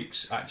couple of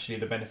weeks, actually,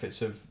 the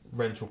benefits of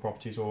rental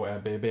properties or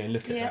Airbnb, and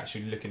looking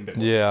a bit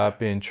more. Yeah, I'd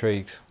be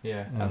intrigued.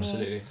 Yeah,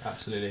 absolutely.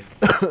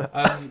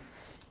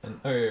 And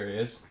here he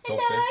is.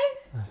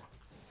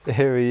 Hello.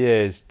 Here he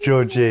is,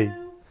 Georgie.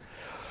 Hello.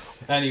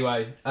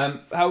 Anyway,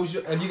 have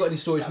you got any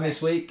stories from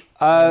this week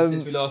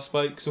since we last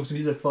spoke? Because obviously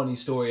we did a funny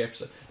story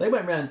episode. They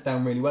went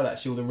down really well,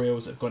 actually, all the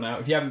reels that have gone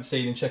out. If you haven't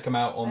seen them, check them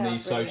out on the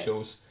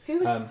socials.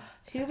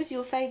 Who was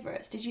your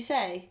favourites, did you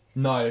say?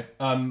 No,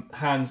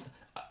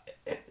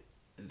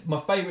 my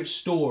favourite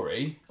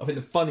story, I think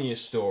the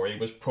funniest story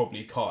was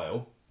probably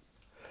Kyle.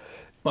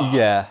 But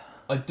yeah.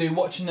 I do,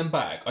 watching them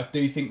back, I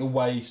do think the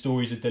way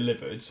stories are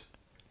delivered.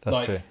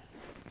 That's true.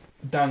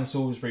 Dan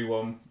Salisbury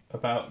one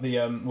about the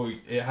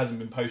it hasn't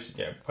been posted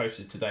yet,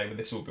 posted today, but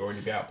this will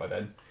already be out by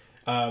then.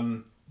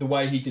 The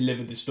way he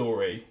delivered the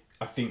story,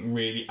 I think,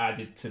 really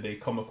added to the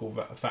comical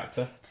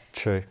factor.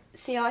 True.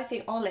 See, I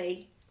think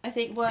working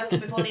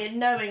with Ollie and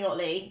knowing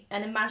Ollie,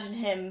 and imagine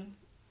him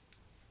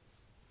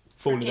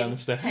falling down the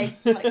stairs.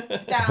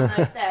 Down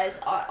those stairs,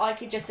 I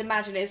could just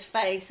imagine his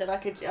face, and I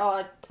could,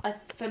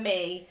 for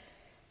me,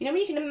 you know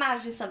when you can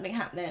imagine something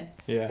happening?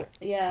 Yeah.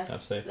 Yeah.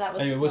 Absolutely.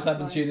 Anyway, what's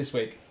happened to you this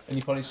week?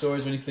 Any funny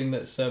stories or anything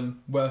that's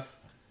worth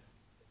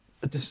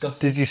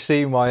discussing? Did you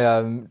see my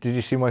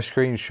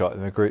screenshot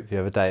in the group the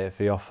other day of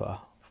the offer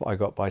that I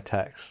got by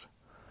text?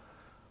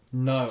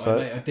 No,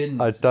 I didn't.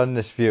 I'd done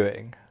this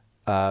viewing.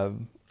 I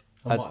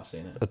might have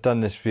seen it. I'd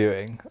done this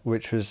viewing,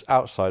 which was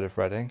outside of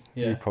Reading.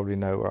 Yeah. You probably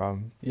know where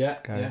I'm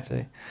going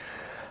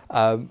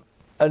to.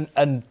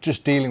 And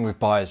just dealing with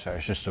buyers there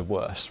is just the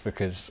worst,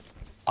 because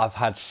I've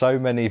had so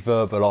many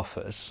verbal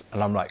offers,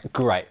 and I'm like,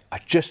 great, I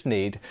just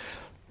need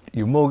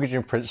your mortgage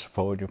in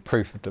principle and your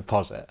proof of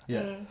deposit.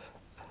 Yeah. Mm.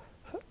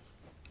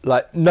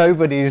 Like,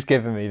 nobody's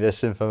given me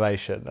this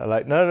information. I'm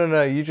like,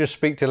 no, you just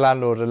speak to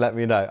landlord and let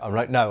me know. I'm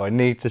like, no, I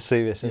need to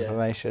see this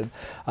information.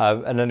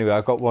 And anyway,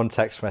 I got one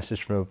text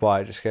message from a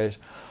buyer, just goes,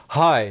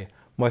 hi,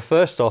 my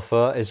first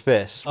offer is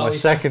this, my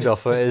second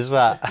offer is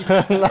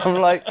that. And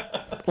I'm like,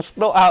 that's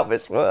not how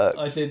this works.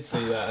 I did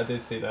see that.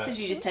 Did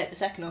you just take the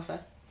second offer?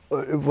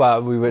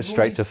 Well, we went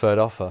straight to third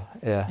offer,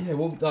 yeah. Yeah,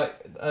 well,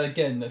 like,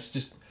 again, that's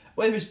just...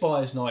 Whether it's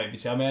buyer's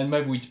naivety, I mean,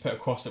 maybe we just put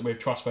across that we're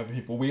trustworthy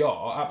people. We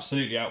are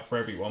absolutely out for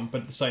everyone,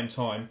 but at the same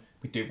time,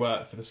 we do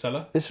work for the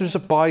seller. This was a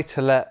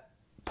buy-to-let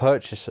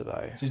purchaser,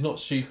 though. So he's not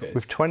stupid.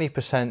 With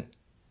 20%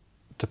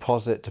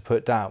 deposit to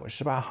put down, which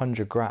is about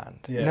 100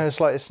 grand. Yeah. You know,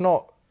 it's like, it's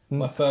not...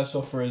 My first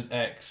offer is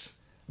X.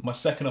 My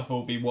second offer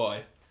will be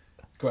Y.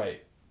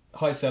 Great.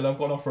 Hi, seller, I've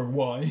got an offer of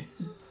Y.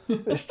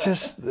 It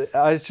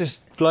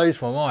just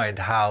blows my mind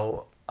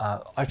how...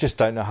 I just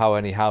don't know how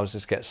any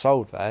houses get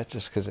sold there,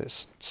 just because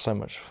it's so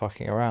much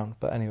fucking around.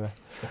 But anyway.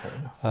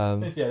 Yeah, I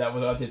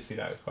did see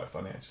that. It was quite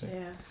funny, actually.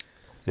 Yeah.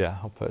 Yeah,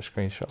 I'll put a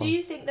screenshot on. Do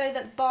you think, though,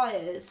 that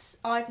buyers,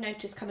 I've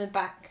noticed coming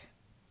back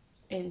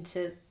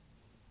into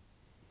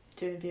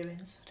doing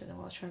viewings, I don't know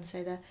what I was trying to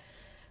say there,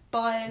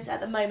 buyers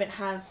at the moment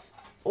have,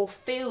 or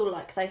feel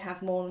like they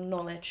have more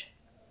knowledge?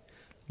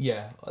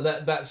 Yeah,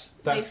 that's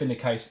been the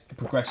case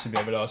progressively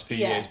over the last few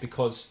years,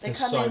 because they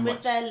come in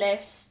with their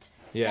list.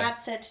 Yeah. Dad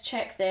said to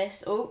check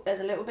this. Oh,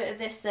 there's a little bit of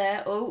this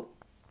there. Oh,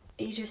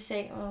 you just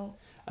think, oh.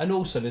 And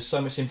also, there's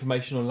so much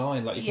information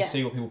online. Like, you can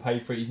see what people pay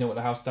for it. You know what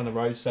the house down the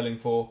road is selling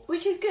for.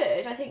 Which is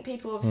good. I think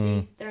people,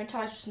 obviously, they're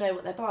entitled to know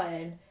what they're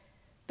buying.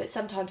 But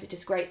sometimes it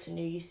just grates on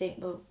you. You think,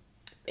 well,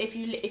 if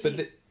you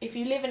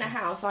live in a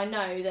house, I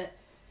know that,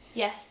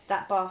 yes,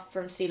 that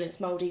bathroom ceiling's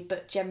mouldy,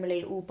 but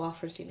generally all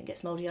bathroom ceiling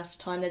gets mouldy after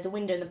time. There's a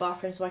window in the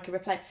bathroom, so I can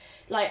replace.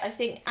 Like, I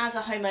think as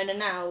a homeowner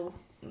now,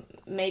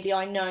 maybe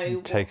I know...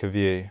 Take a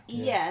view.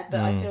 Yeah, but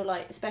I feel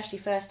like, especially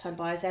first-time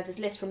buyers, they have this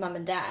list from mum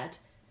and dad,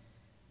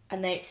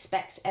 and they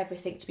expect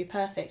everything to be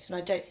perfect, and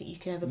I don't think you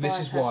can ever buy a perfect home.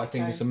 This is why I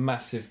think it's a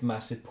massive,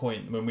 massive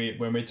point when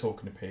we're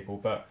talking to people,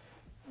 but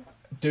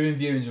doing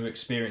viewings with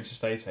experienced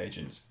estate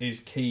agents is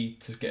key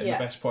to getting the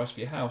best price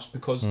for your house,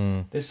 because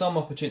there's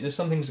some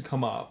things that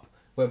come up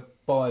where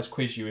buyers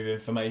quiz you with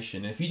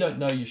information. And if you don't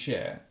know your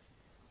shit,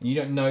 and you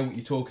don't know what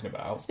you're talking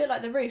about... It's a bit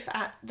like the roof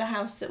at the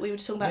house that we were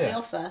talking about the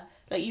offer.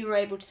 Like, you were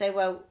able to say,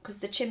 well, because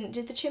did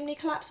the chimney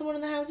collapse on one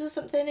of the houses or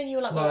something? And you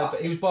were like, well, no,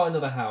 but he was buying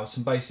another house,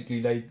 and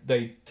basically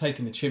they'd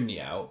taken the chimney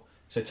out,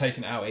 so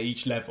taken it out at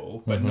each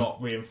level, but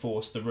not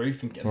reinforced the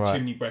roof, and the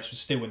chimney breast was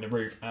still in the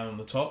roof and on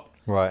the top.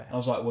 Right. I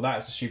was like, well,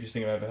 that's the stupidest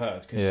thing I've ever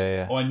heard. Cause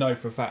I know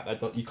for a fact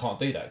that you can't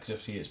do that, because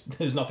obviously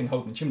there's nothing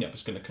holding the chimney up,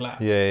 it's going to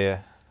collapse.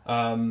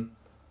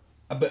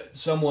 But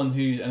someone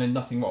who, and then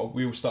nothing wrong,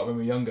 we all start when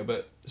we're younger,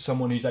 but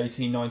someone who's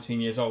 18,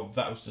 19 years old, if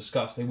that was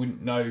discussed, they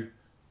wouldn't know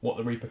what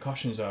the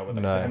repercussions are with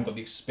that, because they haven't got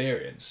the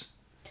experience.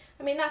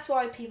 I mean, that's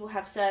why people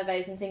have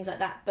surveys and things like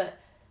that, but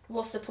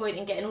what's the point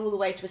in getting all the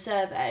way to a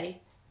survey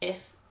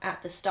if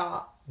at the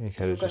start you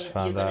could have just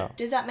found out?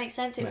 Does that make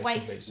sense? It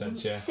wastes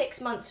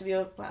 6 months of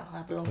your, well,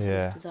 however long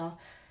solicitors are.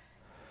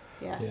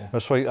 Yeah.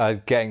 That's why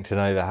getting to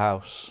know the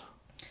house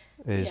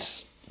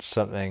is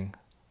something.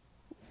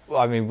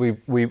 I mean,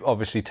 we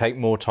obviously take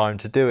more time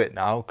to do it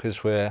now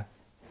because we're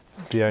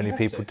the only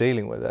people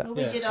dealing with it. Well,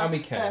 we did our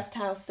first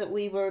house that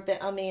we were a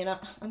bit umming and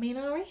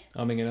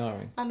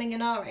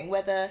ahhing,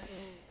 whether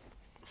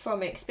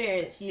from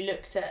experience you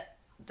looked at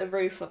the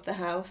roof of the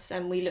house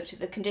and we looked at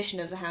the condition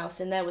of the house,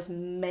 and there was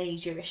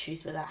major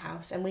issues with that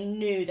house, and we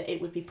knew that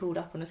it would be pulled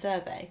up on a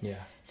survey.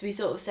 So we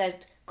sort of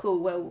said, cool,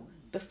 well,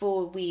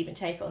 before we even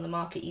take it on the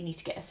market, you need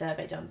to get a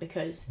survey done,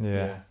 because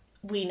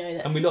we know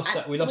that. And we lost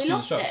the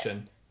instruction.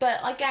 It. But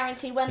I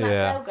guarantee when that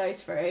sale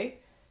goes through,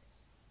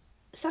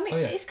 it's going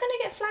to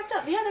get flagged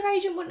up. The other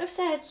agent wouldn't have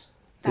said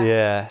that.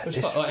 Yeah, it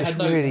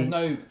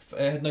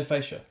had no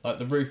fascia. Like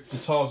the roof, the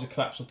tiles had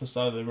collapsed off the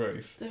side of the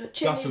roof. The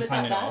gutter was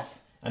hanging off,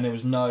 and there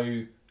was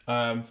no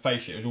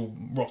fascia. It was all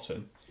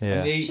rotten. Yeah.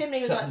 And the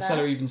chimney was like that.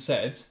 seller even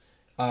said,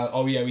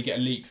 we get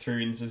a leak through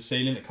into the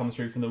ceiling that comes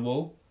through from the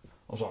wall.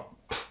 I was like,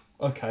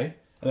 okay.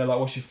 And they're like,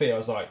 what's your fee? I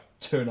was like,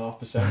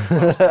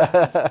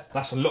 2.5%.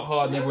 That's a lot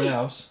higher than everyone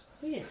else.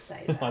 We didn't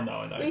say that. I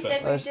know. We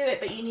said we'd do it,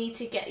 but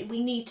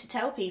we need to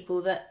tell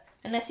people that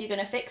unless you're going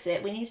to fix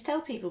it, we need to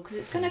tell people, because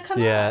it's going to come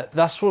out. Yeah,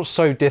 that's what's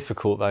so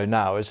difficult though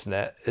now, isn't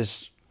it?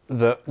 Is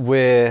that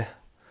we're,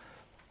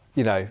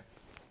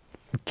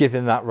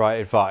 giving that right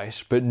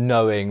advice, but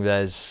knowing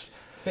there's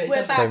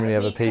so many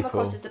other people. Come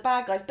across as the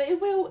bad guys, but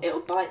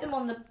it'll bite them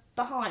on the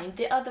behind.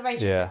 The other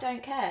agents that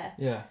don't care.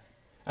 Yeah.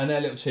 And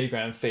their little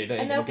 £2,000 fee,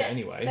 they'll get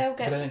anyway. But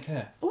they don't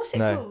care. What's it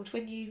called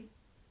when you...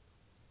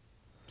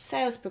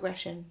 Sales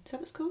progression. Is that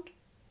what it's called?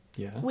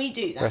 Yeah. We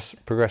do that.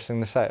 Progressing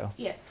the sale?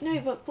 Yeah. No,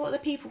 but what are the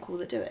people called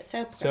that do it?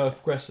 Sales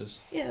progressors.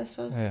 Yeah, I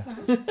suppose. Yeah.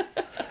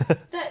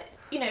 That,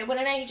 when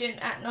an agent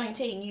at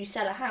 19, you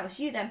sell a house,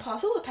 you then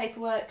pass all the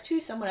paperwork to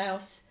someone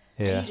else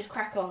and you just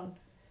crack on.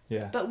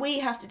 Yeah. But we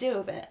have to deal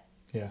with it.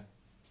 Yeah.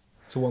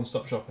 It's a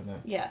one-stop shop, isn't it?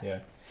 Yeah. Yeah.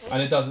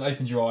 And it doesn't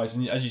open your eyes,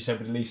 and as you said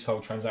with the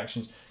leasehold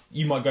transactions,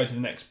 you might go to the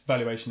next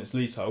valuation that's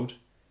leasehold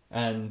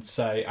and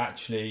say,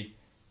 actually,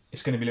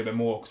 it's going to be a little bit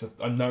more because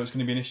I know it's going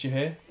to be an issue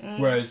here.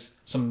 Whereas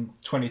some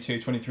 22,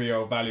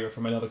 23-year-old valuer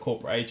from another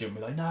corporate agent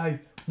will be like,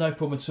 no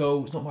problem at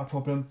all, it's not my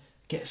problem,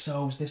 get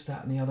sold, this,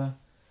 that and the other.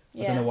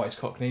 I don't know why it's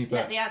Cockney, but...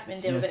 Let the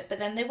admin deal with it, but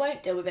then they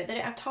won't deal with it, they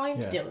don't have time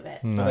to deal with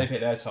it. No. They've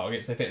hit their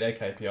targets, they've hit their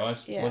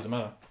KPIs, what does it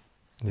matter?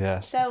 Yeah.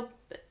 So,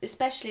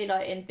 especially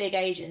like in big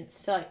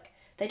agents, like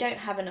they don't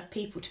have enough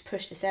people to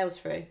push the sales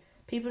through.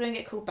 People don't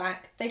get called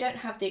back, they don't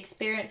have the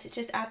experience, it's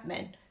just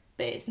admin,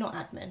 but it's not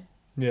admin.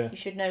 Yeah. You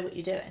should know what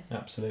you're doing.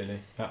 Absolutely.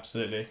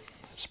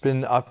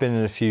 I've been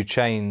in a few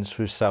chains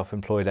with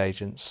self-employed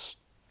agents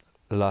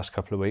the last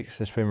couple of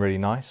weeks. It's been really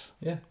nice.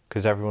 Yeah.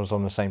 Because everyone's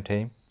on the same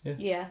team.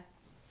 Yeah.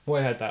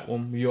 Well, I had that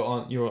one. Your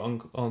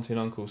auntie and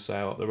uncle's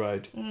sale up the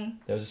road.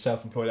 There was a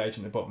self-employed agent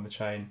at the bottom of the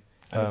chain,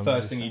 and the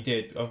first thing he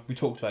did, we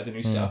talked about it, didn't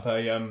we? Set up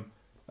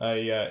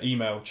a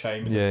email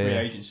chain with the 3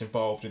 agents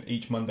involved, and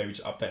each Monday we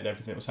just updated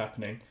everything that was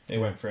happening. It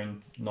went for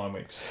in 9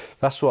 weeks.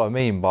 That's what I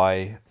mean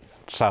by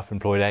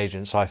self-employed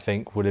agents. I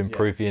think would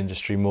improve the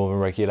industry more than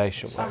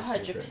regulation.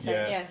 100%.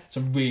 Yeah. It's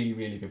a really,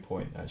 really good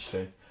point,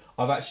 actually.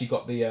 I've actually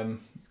got the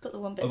it's got the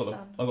one bit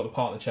sun. I've got the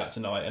partner chat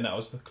tonight, and that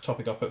was the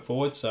topic I put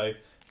forward. So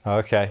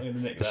okay,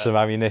 there's some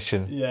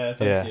ammunition. Yeah,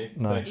 thank you.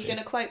 Nice. Are you going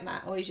to quote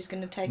Matt, or are you just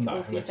going to take it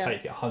all for yourself? No,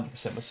 I'm going to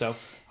take it 100%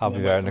 myself. I'll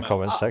be there in the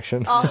comments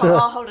section.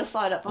 I'll hold a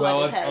sign up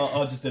behind his head.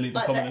 I'll just delete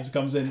the comment as it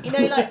comes in.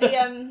 Like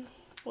the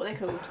what are they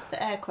called?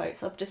 The air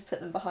quotes. I'll just put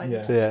them behind.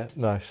 Yeah,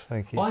 nice.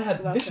 Thank you.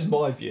 This is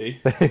my view.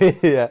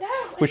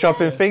 Which I've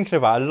been thinking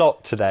about a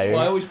lot today.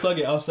 Well, I always plug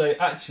it. I'll say,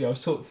 actually,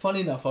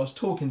 funny enough, I was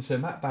talking to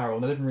Matt Barrow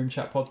on the Living Room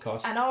Chat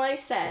podcast. And I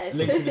said...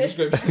 Links in the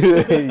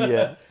description.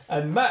 Yeah.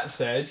 And Matt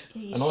said,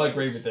 I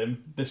agree with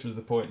him, this was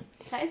the point.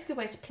 That is a good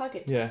way to plug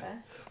it, to be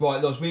fair.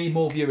 Right, Loz, we need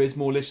more viewers,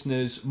 more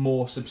listeners,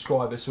 more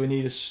subscribers. So we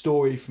need a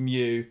story from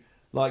you,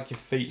 like your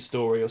feet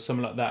story or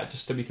something like that,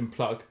 just so we can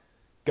plug.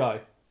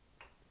 Go.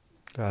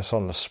 That's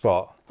on the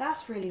spot.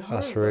 That's really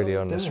horrible. That's really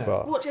on the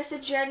spot. What, just a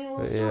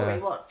general story?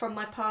 What, from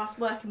my past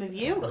working with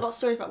you? I've got lots of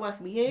stories about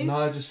working with you.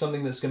 No, just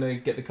something that's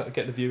going to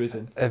get the viewers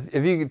in.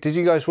 Did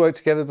you guys work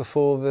together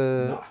before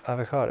the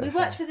avocado? We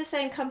worked for the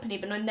same company,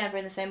 but never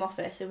in the same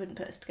office. They wouldn't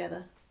put us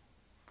together.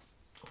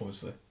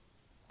 Obviously.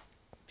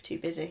 Too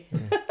busy.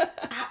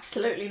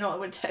 Absolutely not.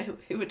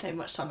 It would take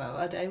much time out of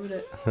our day, would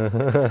it?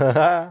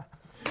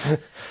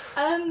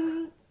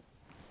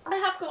 I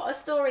have got a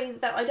story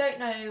that I don't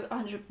know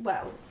 100.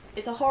 Well,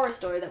 it's a horror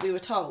story that we were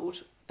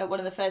told at one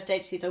of the first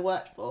agencies I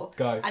worked for.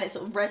 Go. And it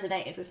sort of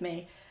resonated with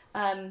me.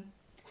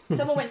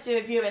 Someone went to do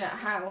a viewing at a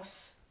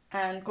house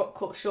and got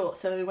caught short,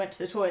 so we went to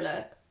the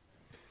toilet.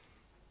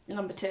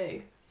 Number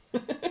 2.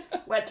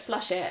 Went to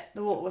flush it.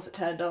 The water wasn't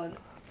turned on,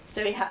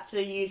 so he had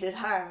to use his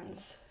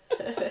hands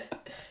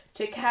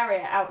to carry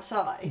it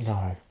outside.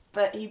 No.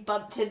 But he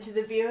bumped into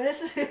the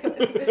viewers. He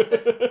was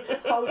just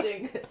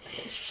holding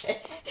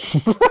shit.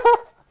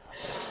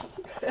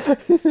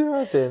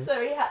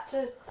 So he had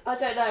to. I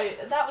don't know.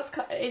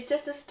 It's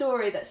just a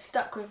story that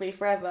stuck with me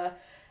forever.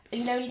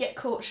 And when you get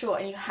caught short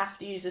and you have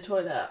to use the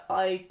toilet,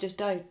 I just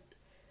don't.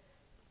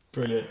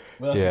 Brilliant.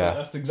 Well,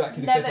 that's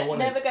exactly the clip I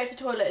wanted. Never go to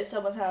the toilet in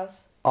someone's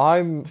house.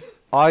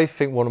 I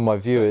think one of my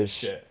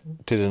viewers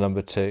did a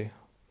number 2.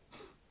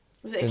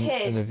 Was it a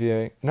kid? In the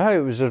viewing. No,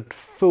 it was a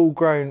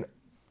full-grown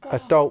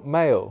adult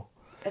male.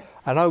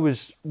 And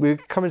we were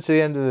coming to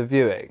the end of the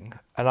viewing,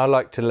 and I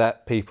like to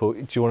let people,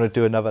 do you want to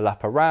do another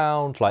lap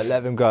around? Like,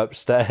 let them go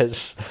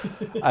upstairs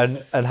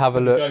and have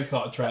a look.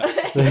 Go-kart track.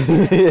 Go on,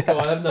 have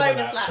another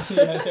Bonus lap.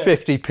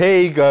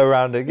 50p, go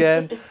around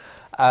again.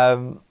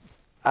 And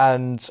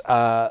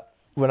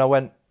when I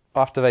went,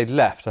 after they'd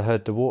left, I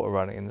heard the water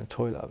running in the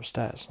toilet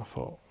upstairs. I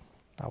thought,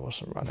 that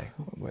wasn't running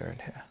when we were in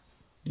here.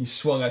 You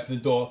swung open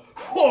the door.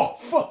 Oh,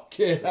 fuck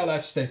yeah,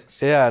 that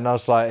stinks. Yeah, and I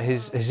was like,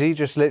 has he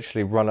just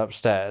literally run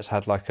upstairs,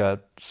 had like a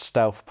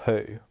stealth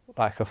poo,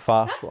 like a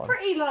fast one? That's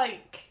pretty,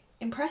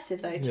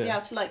 impressive, though, to be able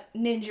to,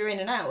 ninja in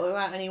and out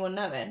without anyone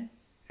knowing.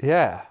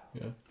 Yeah.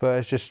 But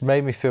it just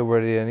made me feel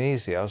really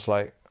uneasy. I was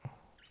like...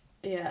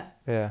 Yeah.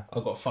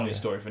 I've got a funny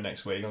story for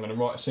next week. I'm going to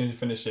write, as soon as I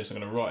finish this, I'm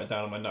going to write it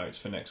down on my notes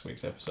for next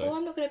week's episode. Well,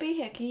 I'm not going to be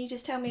here. Can you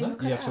just tell me? No,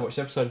 you have to watch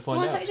the episode to find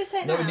out. Why can't you just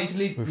say it now? now? We need to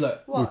leave...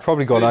 Look, we've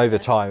probably gone over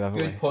time, haven't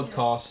we? Good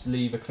podcast,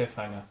 leave a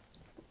cliffhanger.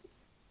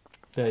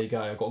 There you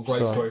go. I've got a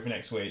great story for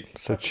next week.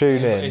 So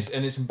tune in.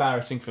 It's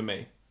embarrassing for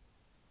me.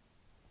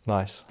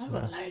 Nice. I've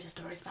got loads of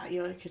stories about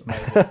you.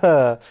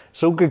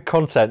 It's all good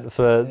content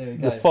for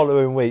the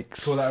following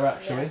weeks. Call that a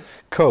wrap, shall we?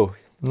 Cool.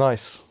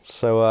 Nice.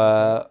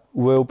 So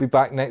we'll be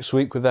back next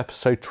week with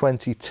episode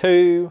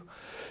 22.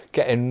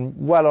 Getting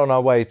well on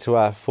our way to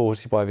our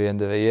 40 by the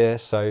end of the year.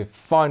 So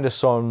find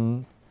us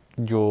on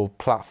your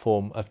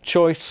platform of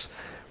choice.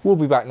 We'll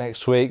be back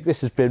next week.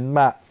 This has been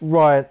Matt,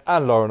 Ryan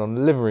and Lauren on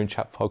the Living Room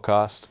Chat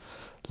podcast.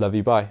 Love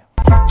you. Bye.